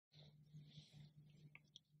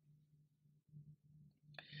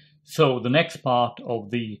So the next part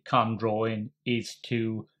of the can drawing is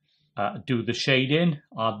to do the shading,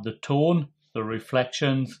 add the tone, the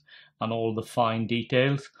reflections, and all the fine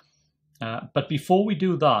details. But before we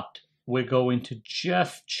do that, we're going to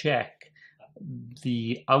just check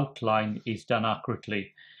the outline is done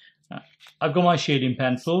accurately. I've got my shading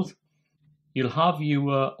pencils. You'll have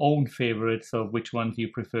your own favorites of which ones you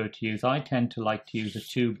prefer to use. I tend to like to use a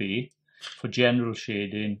 2B for general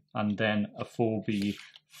shading and then a 4B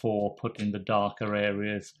for putting the darker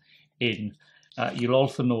areas in. You'll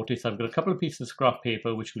also notice I've got a couple of pieces of scrap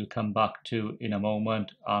paper which we'll come back to in a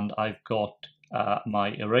moment, and I've got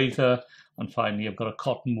my eraser, and finally I've got a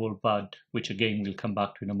cotton wool bud which again we'll come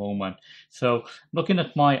back to in a moment. So looking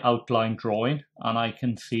at my outline drawing, and I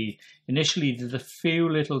can see initially there's a few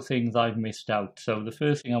little things I've missed out. So the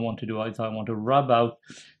first thing I want to do is I want to rub out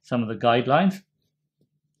some of the guidelines.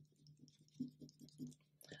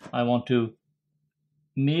 I want to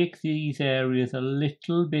make these areas a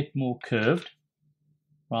little bit more curved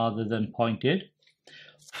rather than pointed.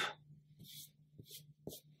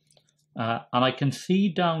 And I can see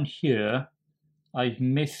down here I've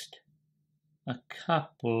missed a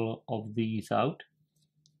couple of these out.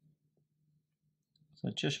 So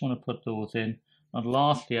I just want to put those in. And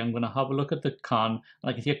lastly, I'm going to have a look at the can, and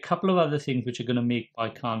I can see a couple of other things which are going to make my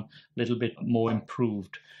can a little bit more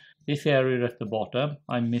improved. This area at the bottom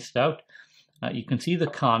I missed out. You can see the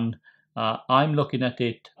can. I'm looking at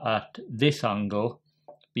it at this angle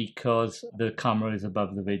because the camera is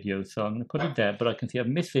above the video, so I'm going to put it there, but I can see I've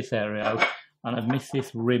missed this area out and I've missed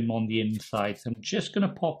this rim on the inside, so I'm just going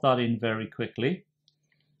to pop that in very quickly.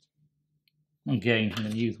 Again, I'm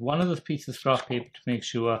going to use one of those pieces of scrap paper to make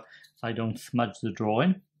sure I don't smudge the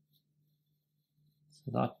drawing.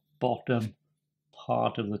 So that bottom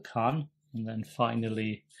part of the can, and then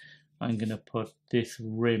finally I'm going to put this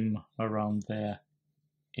rim around there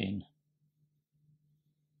in.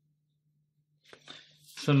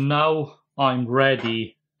 So now I'm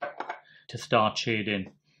ready to start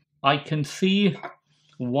shading. I can see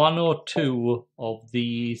one or two of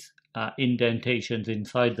these indentations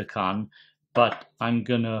inside the can, but I'm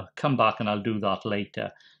gonna come back and I'll do that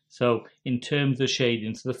later. So in terms of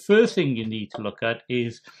shading, so the first thing you need to look at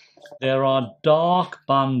is there are dark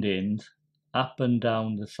bandings up and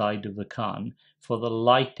down the side of the can for the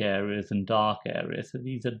light areas and dark areas. So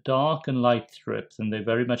these are dark and light strips, and they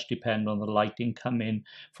very much depend on the lighting coming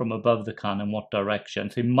from above the can and what direction.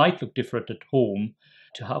 So it might look different at home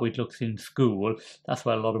to how it looks in school. That's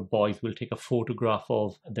why a lot of boys will take a photograph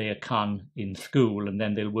of their can in school and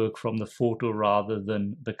then they'll work from the photo rather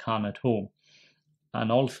than the can at home.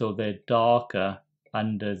 And also they're darker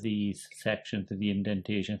under these sections of the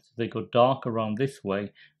indentations. So they go dark around this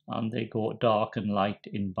way and they go dark and light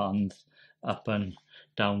in bands up and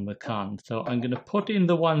down the can. So I'm going to put in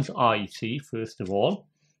the ones I see first of all.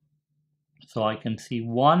 So I can see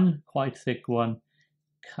one quite thick one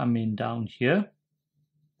coming down here.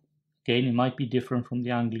 Again, it might be different from the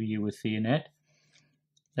angle you were seeing it.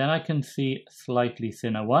 Then I can see a slightly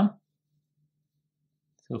thinner one.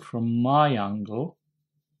 So from my angle,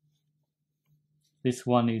 this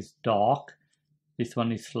one is dark, this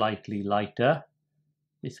one is slightly lighter,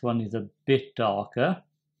 this one is a bit darker,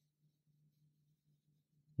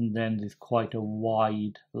 and then there's quite a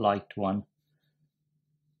wide light one.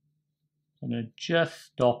 I'm going to just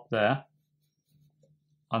stop there,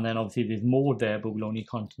 and then obviously there's more there, but we'll only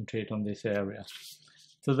concentrate on this area.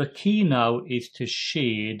 So the key now is to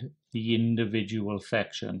shade the individual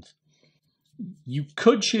sections. You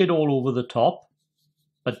could shade all over the top,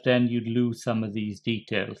 but then you'd lose some of these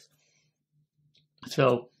details.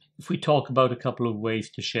 So if we talk about a couple of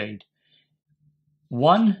ways to shade.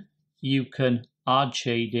 One, you can add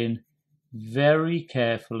shading very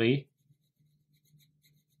carefully.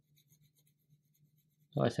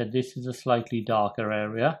 So I said this is a slightly darker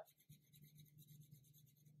area.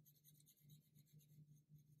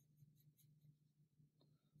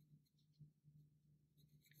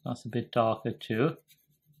 That's a bit darker too.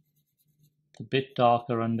 It's a bit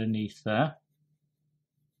darker underneath there.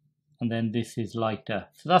 And then this is lighter.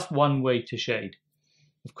 So that's one way to shade.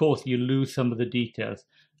 Of course, you lose some of the details.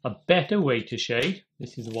 A better way to shade,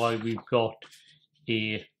 this is why we've got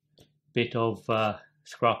a bit of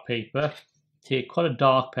scrap paper. Take quite a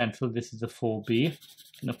dark pencil, this is a 4B.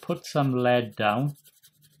 I'm going to put some lead down.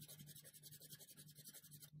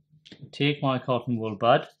 Take my cotton wool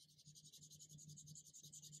bud.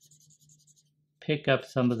 Pick up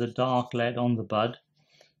some of the dark lead on the bud.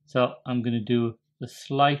 So I'm going to do the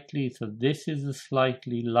slightly, so this is a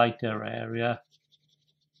slightly lighter area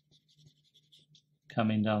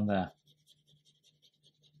coming down there.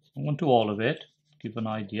 I won't do all of it, give an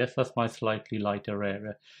idea. So that's my slightly lighter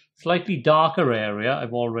area. Slightly darker area,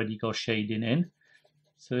 I've already got shading in.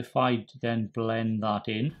 So if I then blend that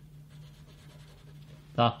in,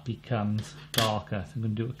 that becomes darker. So I'm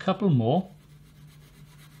going to do a couple more.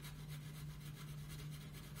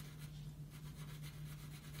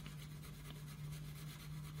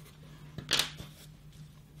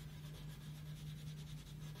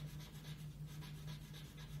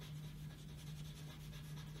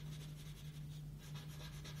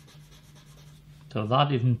 So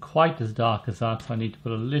that isn't quite as dark as that, so I need to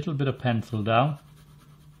put a little bit of pencil down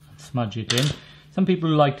and smudge it in. Some people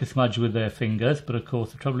like to smudge with their fingers, but of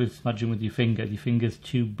course the trouble is smudging with your finger's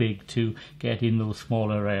too big to get in those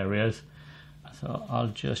smaller areas. So I'll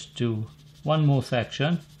just do one more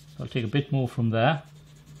section. So I'll take a bit more from there.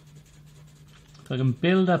 So I can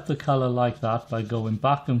build up the colour like that by going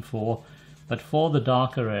back and forth, but for the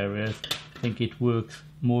darker areas I think it works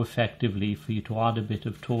more effectively for you to add a bit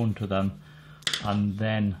of tone to them and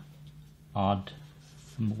then add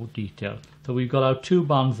some more detail. So we've got our two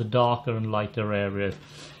bands of darker and lighter areas.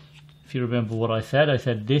 If you remember what I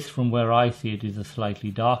said this from where I see it is a slightly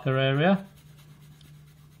darker area.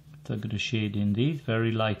 So I'm going to shade in these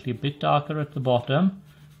very lightly, a bit darker at the bottom,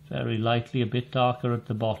 very lightly a bit darker at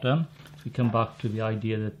the bottom. So we come back to the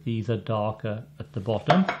idea that these are darker at the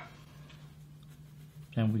bottom.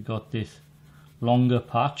 Then we got this longer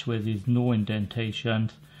patch where there's no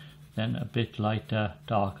indentations. Then a bit lighter,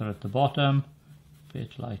 darker at the bottom, a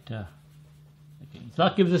bit lighter again. So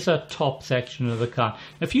that gives us a top section of the can.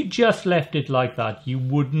 If you just left it like that, you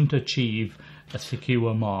wouldn't achieve a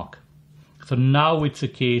secure mark. So now it's a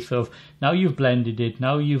case of, now you've blended it,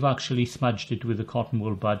 now you've actually smudged it with a cotton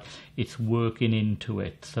wool bud, it's working into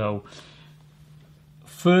it. So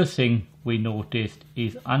first thing we noticed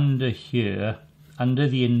is under here, under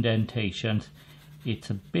the indentations, it's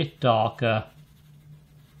a bit darker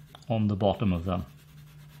on the bottom of them.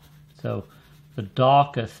 So the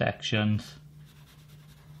darker sections,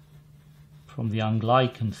 from the angle I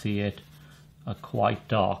can see it, are quite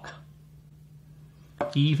dark.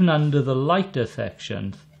 Even under the lighter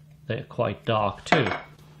sections, they're quite dark too.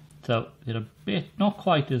 So they're a bit, not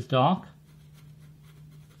quite as dark.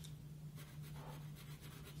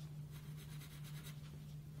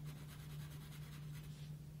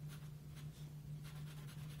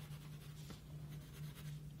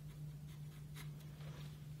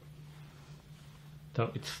 So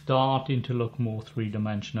it's starting to look more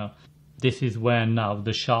three-dimensional. This is where now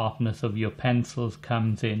the sharpness of your pencils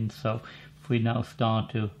comes in. So if we now start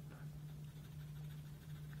to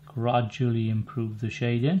gradually improve the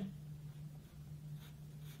shading.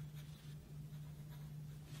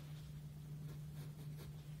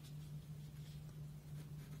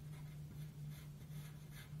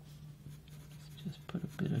 Let's just put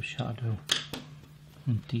a bit of shadow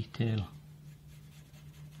and detail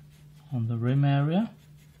on the rim area.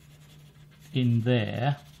 In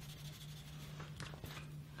there,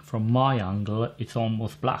 from my angle, it's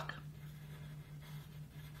almost black.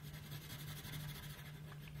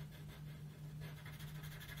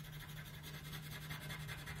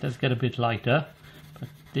 It does get a bit lighter, but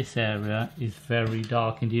this area is very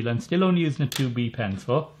dark indeed. I'm still only using a 2B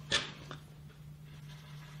pencil.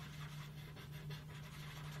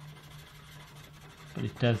 But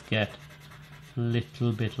it does get a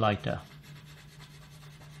little bit lighter.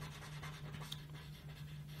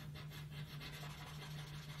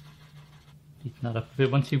 Neaten that up a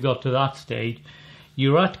bit. Once you've got to that stage,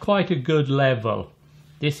 you're at quite a good level.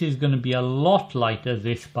 This is going to be a lot lighter,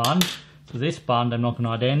 this band. So this band I'm not going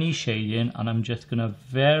to add any shading, and I'm just going to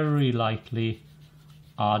very lightly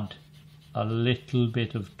add a little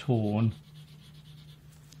bit of tone.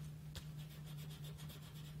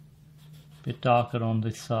 A bit darker on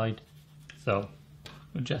this side. So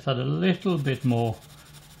we'll just add a little bit more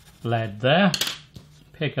lead there,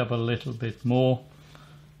 pick up a little bit more,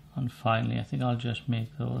 and finally I think I'll just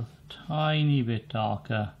make those a tiny bit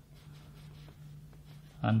darker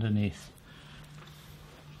underneath.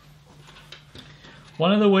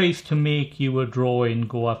 One of the ways to make your drawing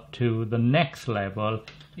go up to the next level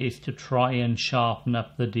is to try and sharpen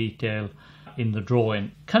up the detail in the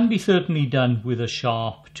drawing. Can be certainly done with a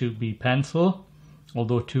sharp 2B pencil,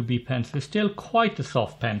 although 2B pencil is still quite a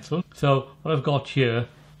soft pencil. So what I've got here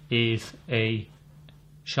is a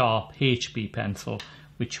sharp HB pencil,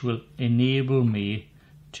 which will enable me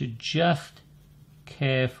to just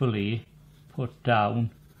carefully put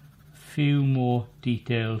down a few more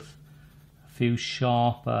details, a few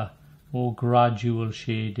sharper, more gradual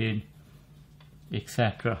shading,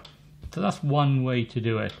 etc. So that's one way to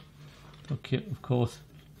do it. Okay, of course,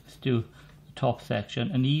 let's do the top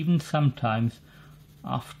section, and even sometimes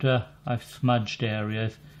after I've smudged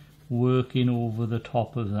areas, working over the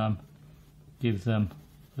top of them gives them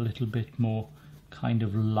a little bit more kind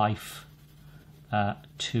of life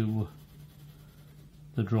to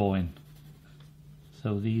the drawing.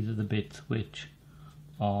 So these are the bits which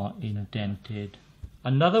are indented.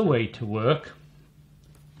 Another way to work,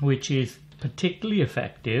 which is particularly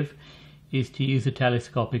effective, is to use a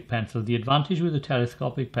telescopic pencil. The advantage with a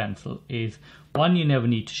telescopic pencil is, one, you never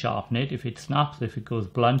need to sharpen it. If it snaps, if it goes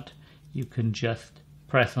blunt, you can just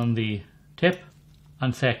press on the tip,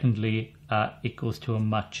 and secondly, it goes to a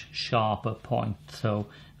much sharper point. So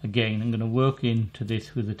again, I'm going to work into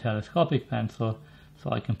this with a telescopic pencil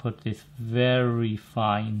so I can put this very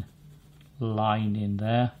fine line in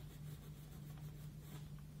there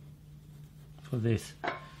for this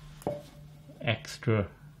extra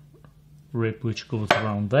rib which goes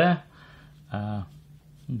around there. I'm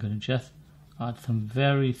going to just add some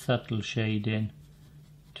very subtle shading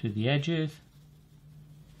to the edges.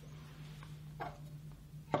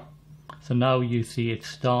 So now you see it's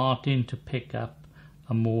starting to pick up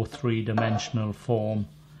a more three-dimensional form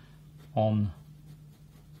on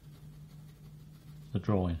the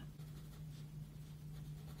drawing.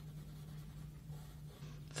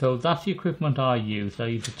 So that's the equipment I used. I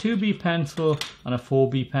used a 2B pencil and a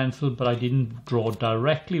 4B pencil, but I didn't draw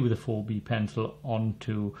directly with a 4B pencil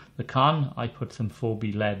onto the can. I put some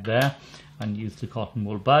 4B lead there and used the cotton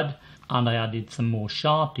wool bud, and I added some more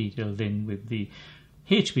sharp details in with the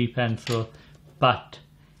HB pencil, but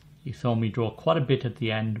you saw me draw quite a bit at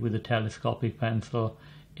the end with a telescopic pencil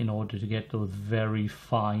in order to get those very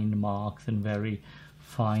fine marks and very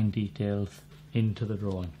fine details into the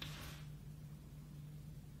drawing.